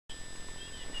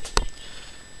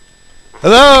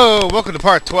Hello! Welcome to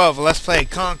part 12 of Let's Play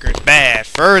Conker's Bad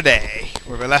Fur Day.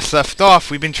 Where we last left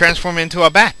off, we've been transformed into a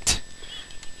bat.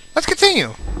 Let's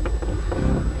continue.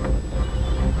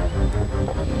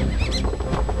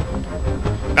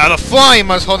 Now to fly, you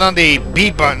must hold on the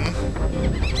B button.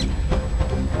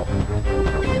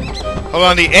 Hold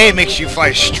on the A makes you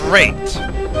fly straight.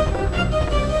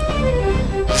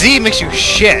 Z makes you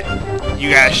shit.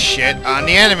 You gotta shit on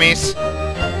the enemies.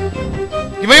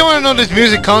 You may want to know where this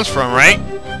music comes from, right?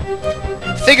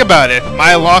 Think about it.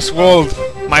 My Lost World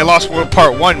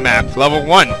Part 1 map, level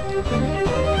 1.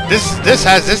 This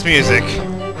has this music.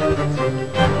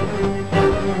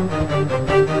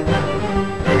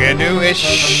 What we're gonna do is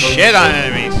shit on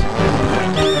enemies.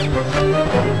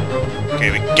 Okay,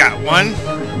 we got one.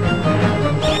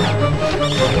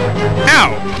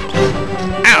 Ow!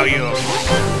 Ow, you little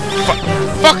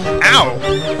fuck! Ow!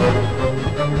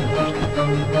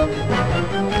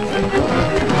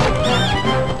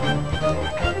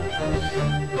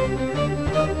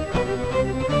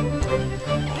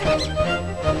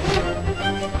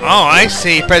 Oh, I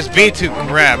see. Press B to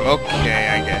grab. Okay,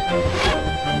 I get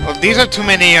it. Well, these are too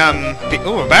many,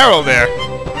 ooh, a barrel there.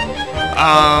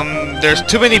 There's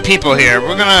too many people here.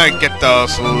 We're gonna get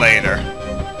those later.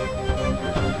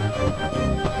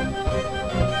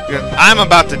 Because I'm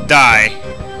about to die.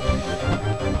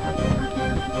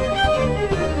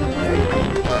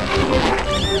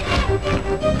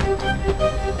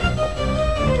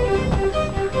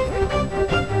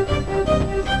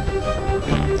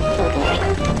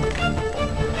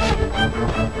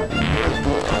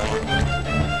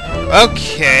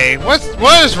 Okay, what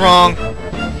is wrong?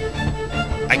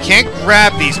 I can't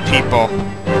grab these people.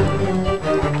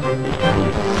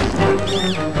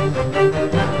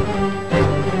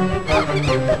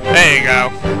 There you go.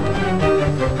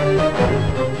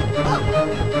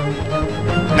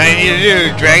 Now you need to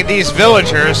do, drag these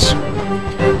villagers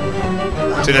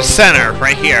to the center,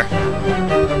 right here.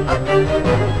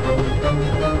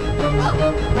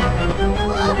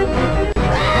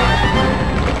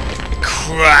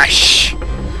 Crush!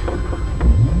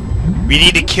 We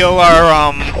need to kill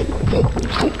our,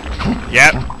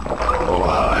 Yep.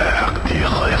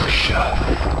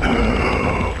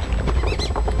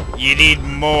 You need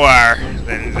more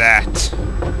than that.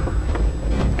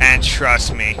 And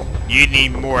trust me, you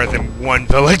need more than one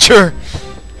villager.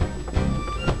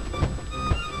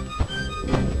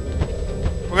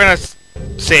 We're gonna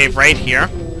save right here.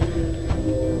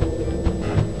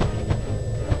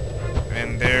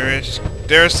 And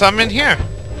there's some in here.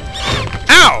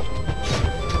 Ow!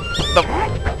 The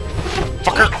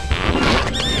fucker.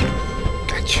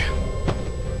 Gotcha.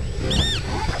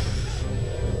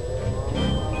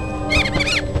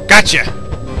 Gotcha.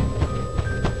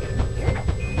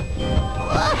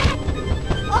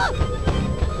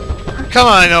 Come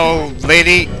on, old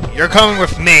lady. You're coming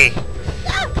with me.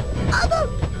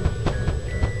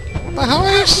 What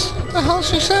the hell is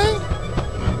she saying?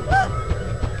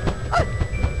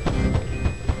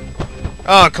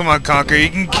 Oh, come on, Conker. You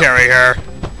can carry her.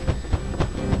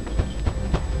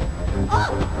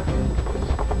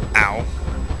 Ow.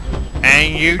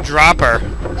 And you drop her.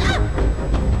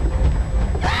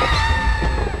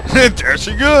 There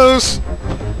she goes.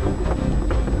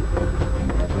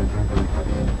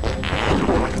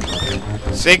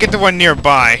 Say get the one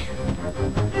nearby.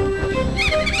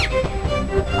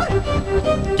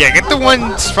 Yeah, get the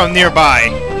ones from nearby.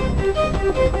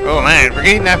 Oh man, we're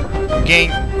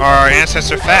getting our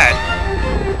ancestor fat.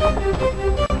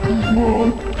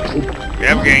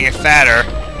 Yeah, we're getting it fatter.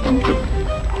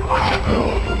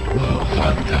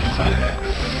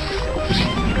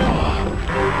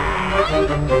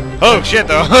 Oh shit,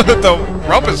 the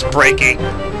rope is breaking.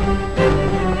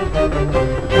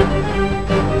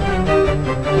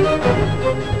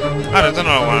 Oh, there's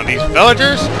another one of these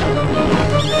villagers.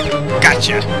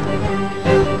 Gotcha.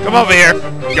 Come over here.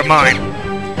 You're mine.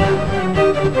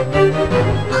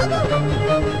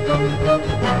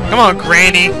 Come on,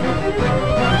 Granny.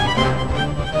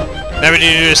 Now we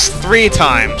need to do this 3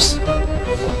 times.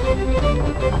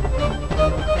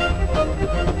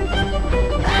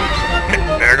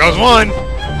 There goes one.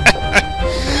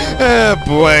 Oh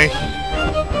boy.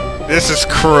 This is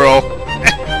cruel.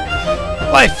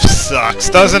 Life sucks,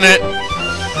 doesn't it?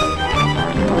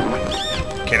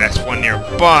 Okay, that's one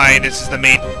nearby. This is the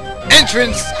main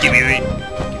entrance. Give me the...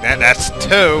 That's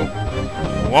 2.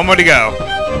 One more to go.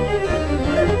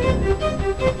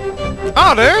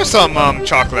 Oh, there's some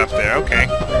chocolate left there. Okay.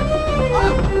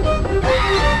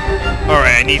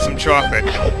 Alright, I need some chocolate.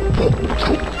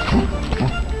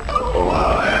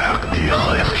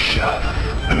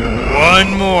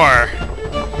 One more.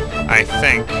 I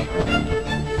think.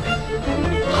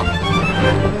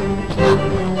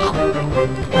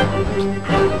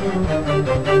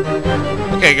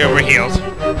 Okay, good, we're healed.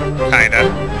 Kinda.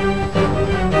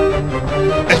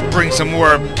 Let's bring some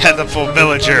more pitiful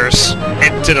villagers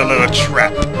into the little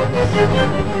trap.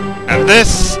 Now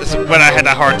this is what I had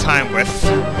a hard time with.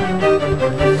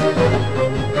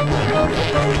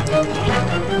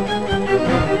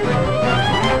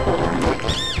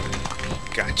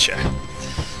 Gotcha.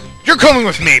 You're coming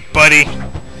with me, buddy!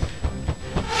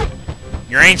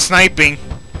 You ain't sniping.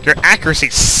 Your accuracy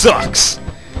sucks.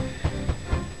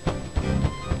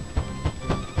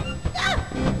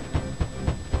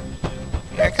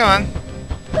 Yeah, come on.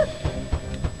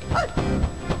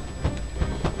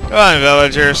 Come on,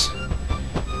 villagers.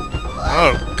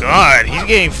 Oh, God. He's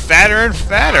getting fatter and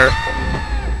fatter.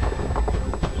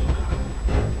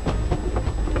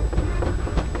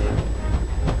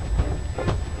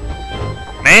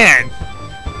 Man.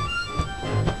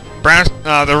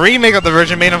 The remake of the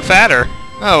Virgin made him fatter.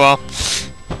 Oh, well.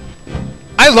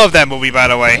 I love that movie, by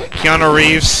the way. Keanu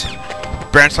Reeves,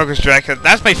 Bram Stoker's Dracula.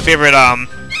 That's my favorite,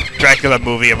 Dracula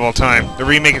movie of all time. The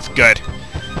remake is good.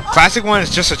 Classic one is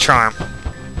just a charm. Oh,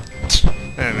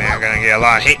 man, I'm gonna get a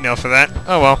lot of hate mail for that.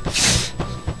 Oh well.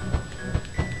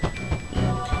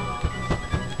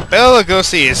 Bela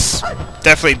Lugosi is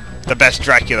definitely the best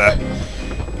Dracula.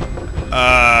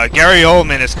 Gary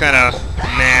Oldman is kinda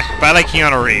meh, but I like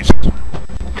Keanu Reeves.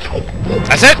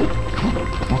 That's it?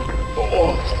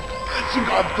 Oh, she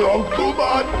got drunk too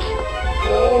much.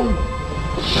 Oh,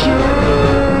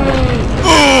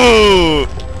 Ooh!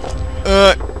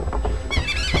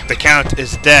 The Count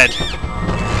is dead.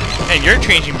 And you're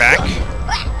changing back.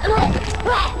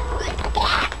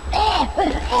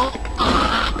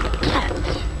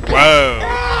 Whoa.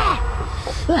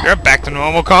 You're back to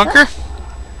normal, Conker?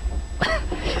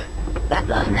 That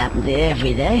doesn't happen to you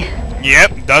every day.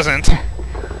 Yep, doesn't.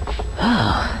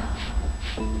 Oh.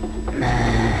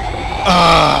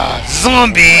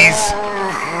 Zombies!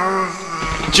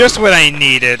 Just what I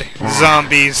needed.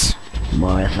 Zombies.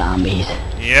 More zombies.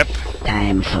 Yep.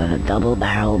 Time for the double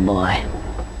barrel boy.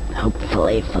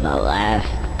 Hopefully for the last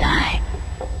time.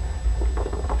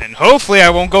 And hopefully I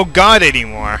won't go God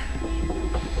anymore.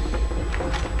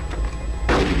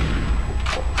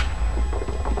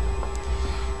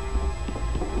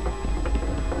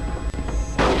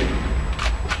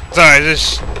 Sorry,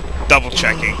 just double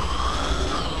checking.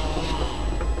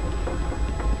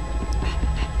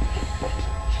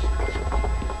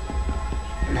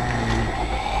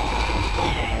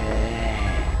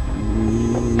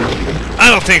 I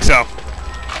don't think so.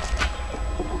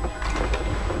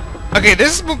 Okay,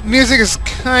 this music is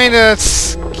kinda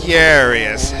scary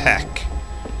as heck.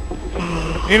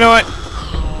 You know what?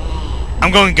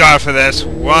 I'm going God for this.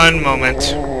 One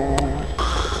moment.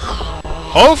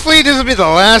 Hopefully this will be the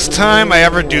last time I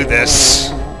ever do this.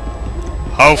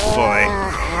 Hopefully.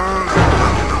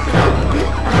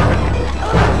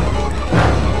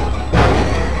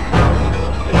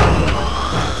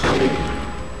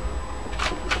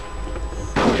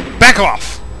 Back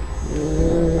off!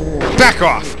 Back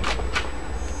off!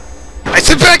 I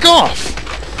said back off!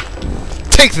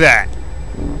 Take that!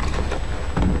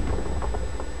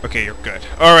 Okay, you're good.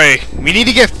 Alright, we need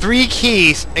to get 3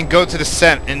 keys and go to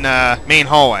the main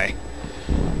hallway.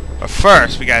 But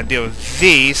first, we gotta deal with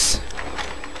these.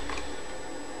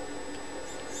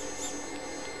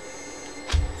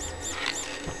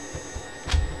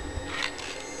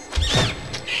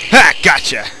 Ha!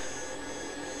 Gotcha!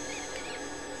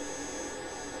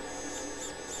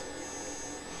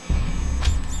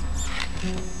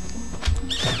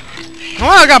 Oh,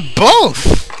 I got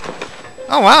both!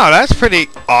 Oh wow, that's pretty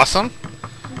awesome.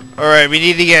 Alright, we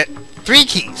need to get 3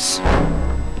 keys.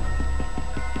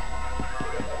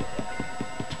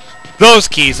 Those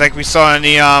keys, like we saw in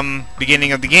the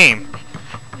beginning of the game.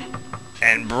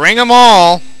 And bring them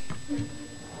all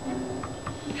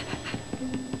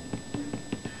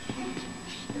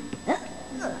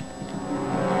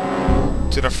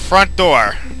to the front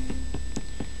door.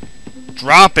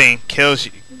 Dropping kills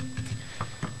you.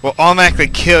 Will automatically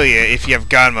kill you if you have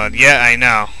God mode. Yeah, I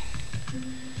know.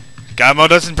 God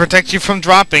mode doesn't protect you from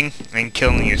dropping and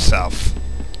killing yourself.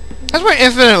 That's where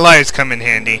infinite lives come in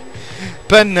handy.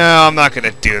 But no, I'm not gonna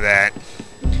do that.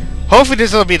 Hopefully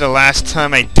this will be the last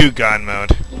time I do God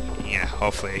mode. Yeah,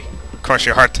 hopefully. Cross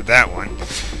your heart to that one.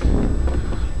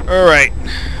 Alright.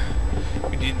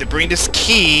 We need to bring this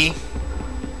key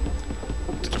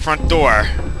to the front door.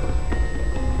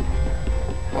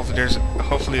 Hopefully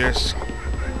there's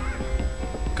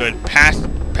good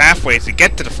pathways to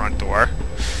get to the front door.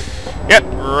 Yep,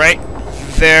 right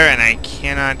there, and I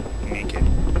cannot make it.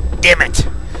 Damn it!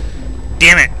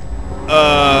 Damn it!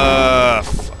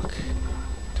 Fuck.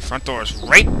 The front door is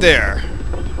right there.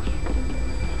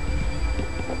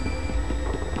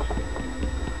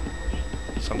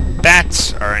 Some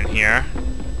bats are in here.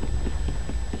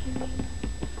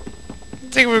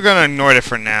 I think we're gonna ignore it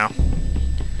for now.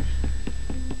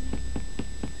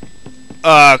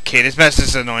 Okay, this message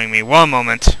is annoying me. One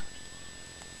moment.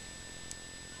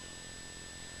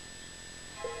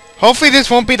 Hopefully this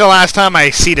won't be the last time I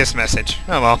see this message.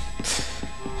 Oh well.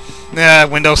 Yeah,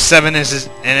 Windows 7 is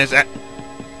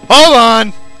hold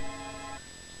on!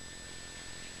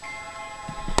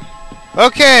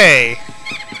 Okay.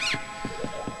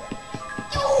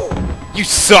 You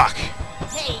suck.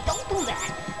 Hey, don't do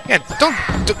that. Yeah,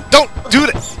 don't do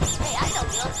that. Hey, I know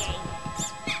you're okay.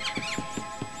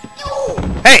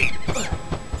 Hey!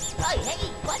 Hey,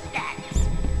 what's that?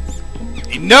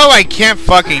 You know I can't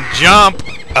fucking jump.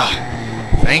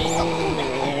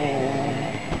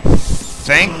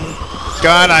 Thank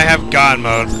God I have God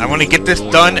mode. I want to get this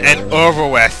done and over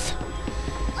with.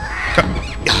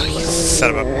 Oh, you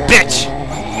son of a bitch!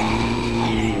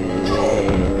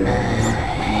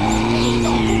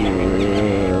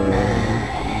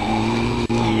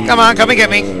 Come on, come and get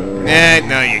me.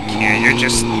 No, you can't. You're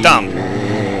just dumb.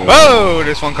 Whoa!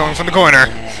 There's one coming from the corner.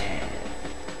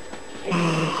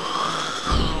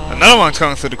 Another one's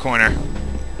coming through the corner.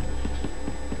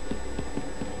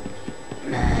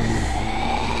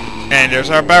 And there's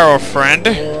our barrel friend.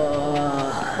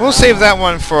 We'll save that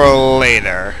one for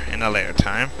later, in a later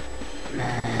time.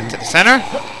 Head to the center.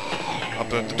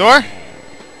 Open the door.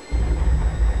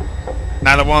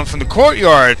 Now the one from the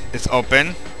courtyard is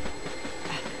open.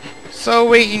 So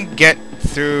we can get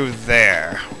through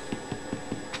there.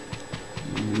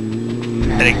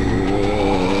 And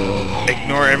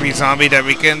ignore every zombie that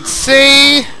we can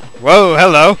see. Whoa,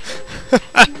 hello.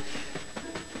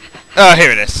 Oh,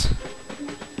 here it is.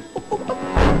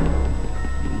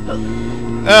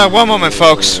 One moment,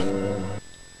 folks.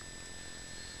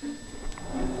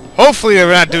 Hopefully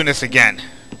we're not doing this again.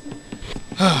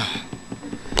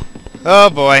 Oh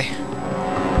boy.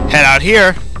 Head out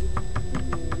here.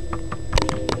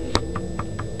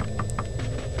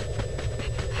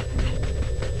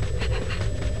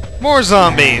 More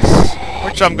zombies.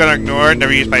 Which I'm gonna ignore.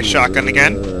 Never use my shotgun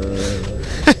again.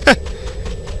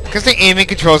 Because the aiming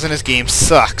controls in this game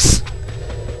sucks.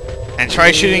 And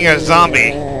try shooting a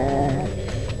zombie.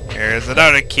 Here's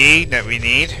another key that we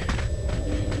need.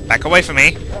 Back away from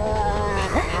me.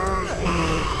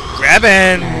 Grab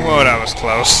in. Whoa, that was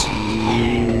close.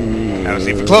 That was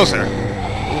even closer.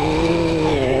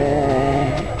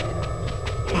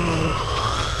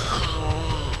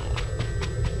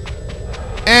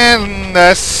 And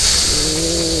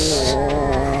let's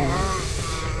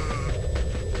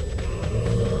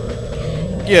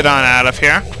get on out of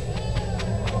here.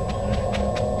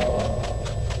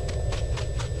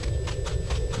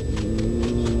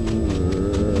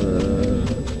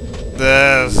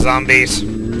 The zombies.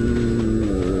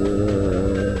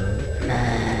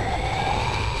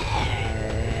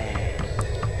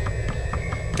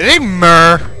 Did they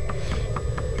murr?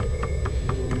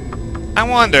 I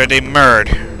wonder, they murred.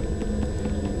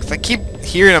 Cause I keep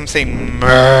hearing them say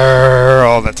murr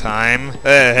all the time.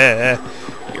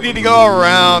 You need to go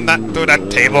around, not through that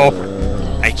table.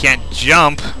 I can't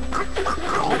jump.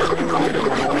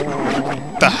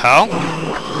 The hell?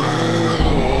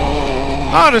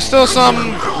 Oh, there's still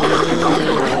some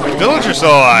villagers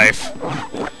still alive.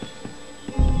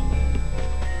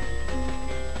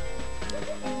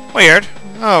 Weird.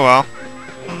 Oh well.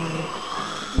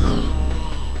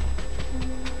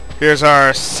 Here's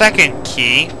our second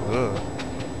key. Ooh.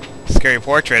 Scary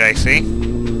portrait, I see.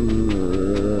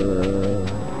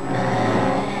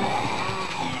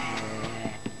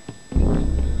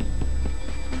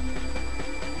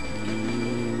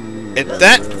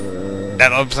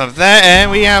 That opens up that,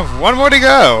 and we have one more to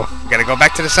go. We gotta go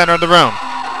back to the center of the room.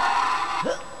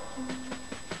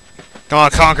 Come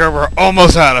on, Conker, we're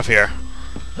almost out of here.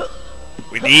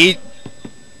 We need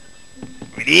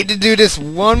to do this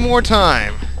one more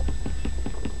time.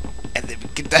 And then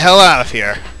get the hell out of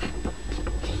here.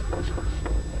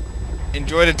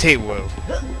 Enjoy the tape woo.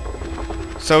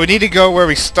 So we need to go where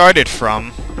we started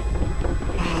from.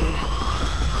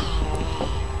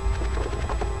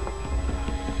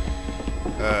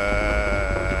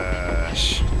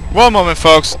 One moment,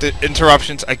 folks. The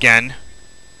interruptions again.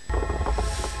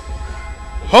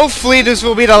 Hopefully this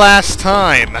will be the last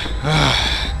time.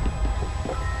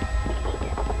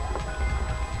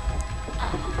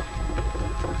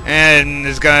 And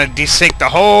it's gonna desync the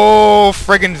whole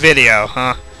friggin' video,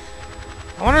 huh?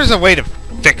 I wonder if there's a way to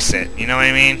fix it, you know what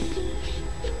I mean?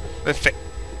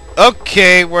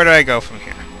 Okay, where do I go from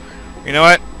here? You know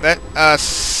what? Let us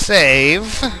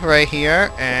save right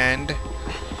here, and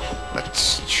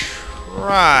let's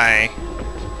try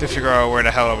to figure out where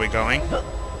the hell are we going.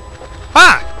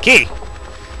 Ah! Key!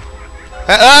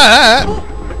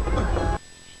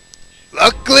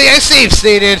 Luckily I save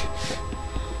stated!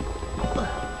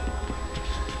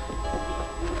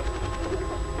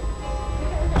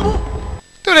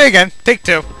 Do it again. Take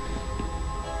two.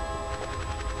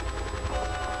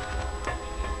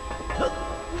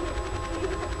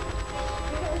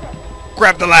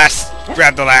 Grab the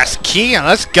last key and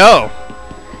let's go.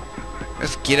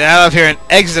 Let's get out of here and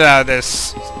exit out of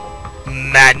this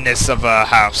madness of a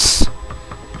house.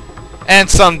 And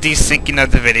some desyncing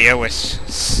of the video, which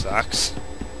sucks.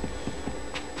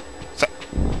 So,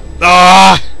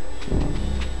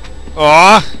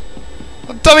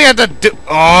 don't tell me I have to do.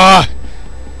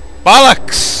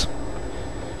 Bollocks.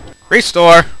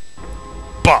 Restore.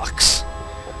 Bollocks.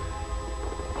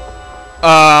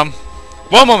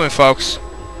 One moment, folks.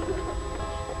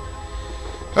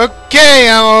 Okay,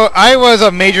 I was a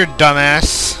major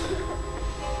dumbass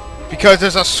because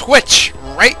there's a switch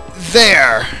right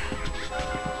there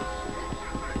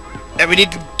that we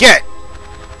need to get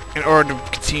in order to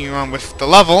continue on with the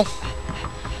level.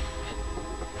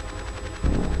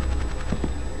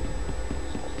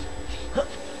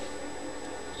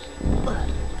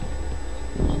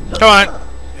 Come on.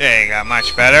 There you go,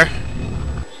 much better.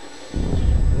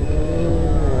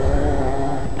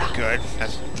 Good.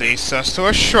 That leads us to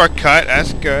a shortcut.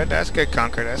 That's good. That's good,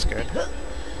 Conker. That's good.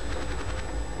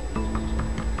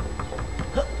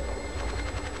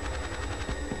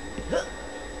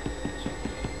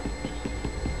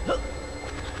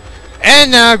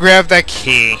 And now grab that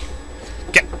key.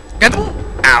 Get.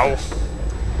 Ow.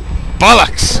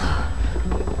 Bollocks.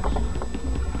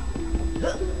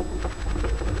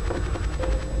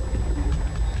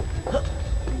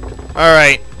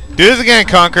 Alright. Do this again,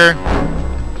 Conker.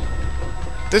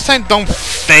 This time don't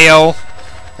fail.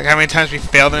 Like how many times we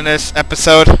failed in this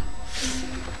episode.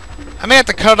 I may have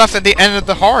to cut it off at the end of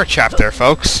the horror chapter,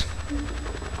 folks.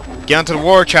 Get on to the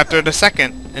war chapter the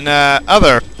second. And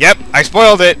other. Yep, I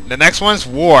spoiled it. The next one's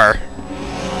war.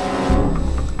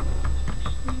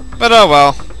 But oh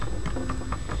well.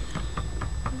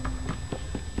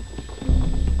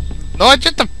 No,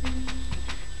 just to...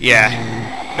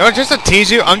 Yeah. No, just to tease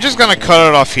you, I'm just gonna cut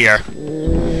it off here.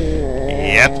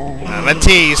 Yep. I'm a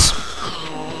tease.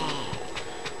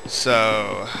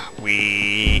 So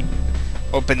we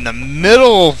open the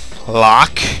middle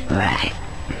lock. Right.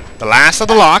 The last of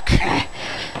the lock.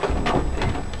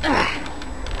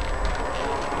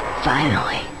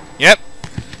 Finally. Yep.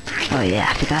 Oh yeah,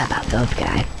 I forgot about those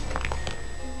guys.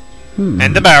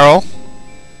 And the barrel.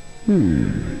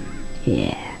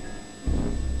 Yeah.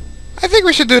 I think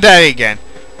we should do that again.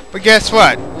 But guess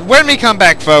what? When we come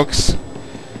back, folks,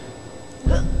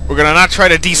 we're gonna not try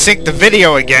to desync the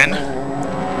video again.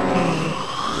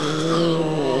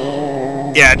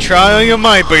 Yeah, try all you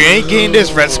might, but you ain't getting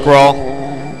this, Red Squirrel.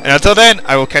 And until then,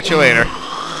 I will catch you later.